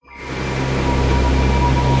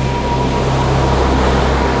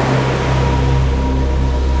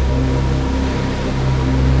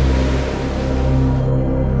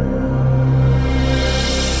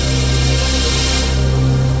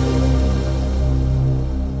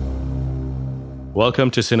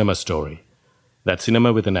Welcome to Cinema Story. That's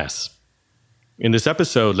cinema with an S. In this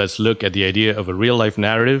episode, let's look at the idea of a real-life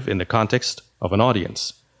narrative in the context of an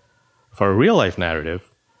audience. For a real-life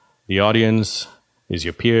narrative, the audience is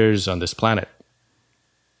your peers on this planet.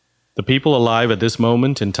 The people alive at this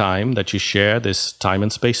moment in time that you share this time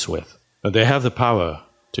and space with. They have the power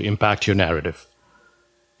to impact your narrative.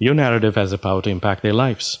 Your narrative has the power to impact their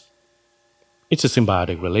lives. It's a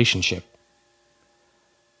symbiotic relationship.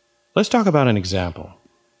 Let's talk about an example.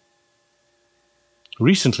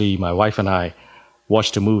 Recently, my wife and I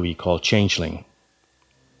watched a movie called Changeling,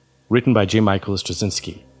 written by J. Michael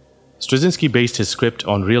Straczynski. Straczynski based his script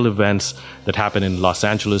on real events that happened in Los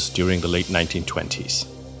Angeles during the late 1920s.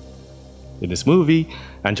 In this movie,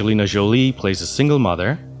 Angelina Jolie plays a single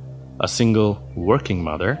mother, a single working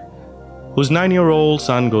mother, whose 9-year-old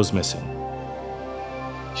son goes missing.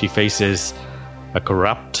 She faces a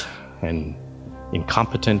corrupt and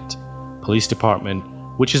incompetent police department,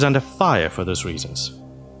 which is under fire for those reasons.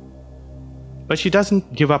 But she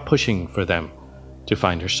doesn't give up pushing for them to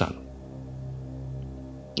find her son.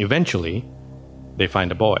 Eventually, they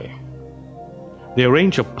find a boy. They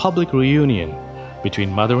arrange a public reunion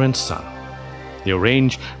between mother and son. They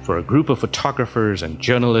arrange for a group of photographers and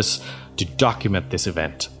journalists to document this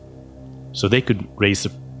event so they could raise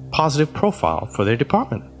a positive profile for their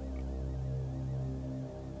department.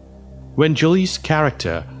 When Jolie's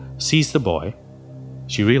character sees the boy,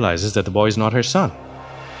 she realizes that the boy is not her son.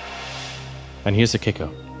 And here's the kicker.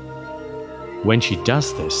 When she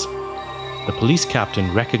does this, the police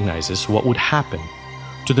captain recognizes what would happen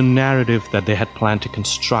to the narrative that they had planned to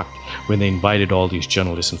construct when they invited all these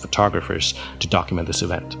journalists and photographers to document this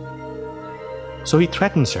event. So he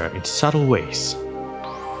threatens her in subtle ways.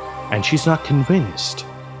 And she's not convinced,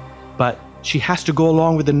 but she has to go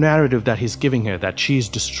along with the narrative that he's giving her, that she's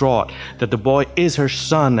distraught, that the boy is her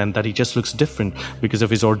son and that he just looks different because of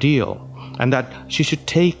his ordeal, and that she should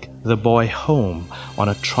take the boy home on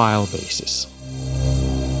a trial basis.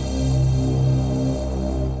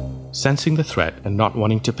 Sensing the threat and not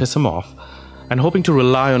wanting to piss him off, and hoping to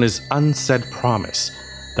rely on his unsaid promise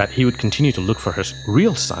that he would continue to look for her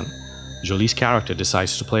real son, Jolie's character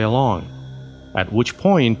decides to play along, at which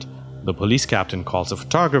point the police captain calls the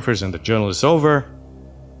photographers and the journalists over,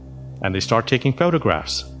 and they start taking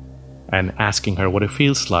photographs and asking her what it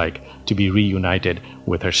feels like to be reunited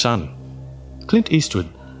with her son. Clint Eastwood,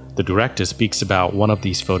 the director, speaks about one of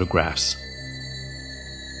these photographs.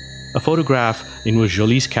 A photograph in which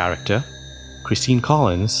Jolie's character, Christine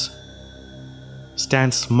Collins,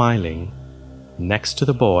 stands smiling next to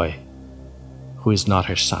the boy who is not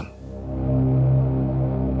her son.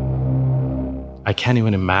 I can't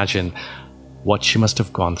even imagine what she must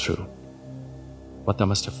have gone through, what that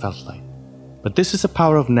must have felt like. But this is the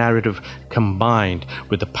power of narrative combined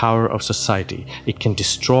with the power of society. It can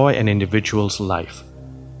destroy an individual's life.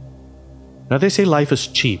 Now, they say life is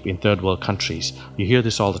cheap in third world countries. You hear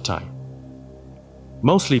this all the time.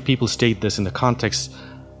 Mostly people state this in the context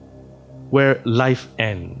where life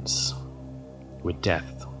ends with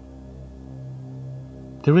death.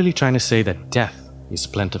 They're really trying to say that death is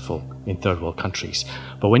plentiful in third world countries.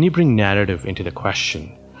 But when you bring narrative into the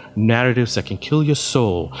question, narratives that can kill your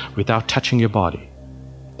soul without touching your body,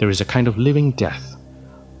 there is a kind of living death.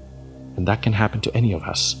 And that can happen to any of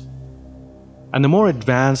us. And the more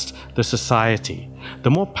advanced the society, the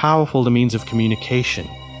more powerful the means of communication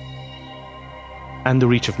and the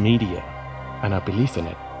reach of media and our belief in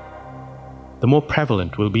it, the more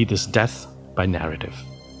prevalent will be this death by narrative.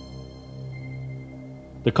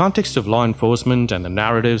 The context of law enforcement and the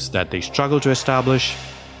narratives that they struggle to establish,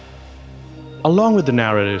 along with the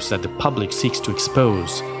narratives that the public seeks to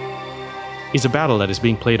expose, is a battle that is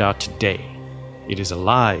being played out today. It is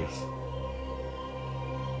alive.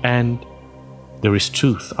 And there is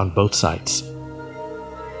truth on both sides,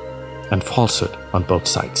 and falsehood on both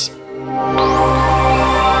sides.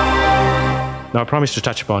 Now, I promised to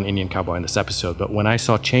touch upon Indian Cowboy in this episode, but when I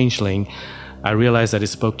saw Changeling, I realized that it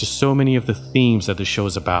spoke to so many of the themes that the show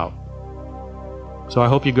is about. So I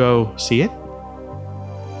hope you go see it,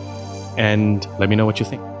 and let me know what you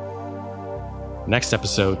think. Next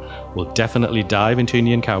episode, we'll definitely dive into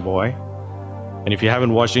Indian Cowboy. And if you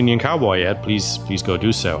haven't watched Indian Cowboy yet, please go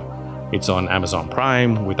do so. It's on Amazon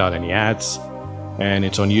Prime without any ads, and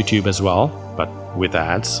it's on YouTube as well, but with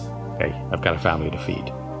ads. Hey, I've got a family to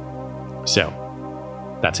feed. So,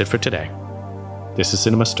 that's it for today. This is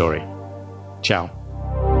Cinema Story. Ciao.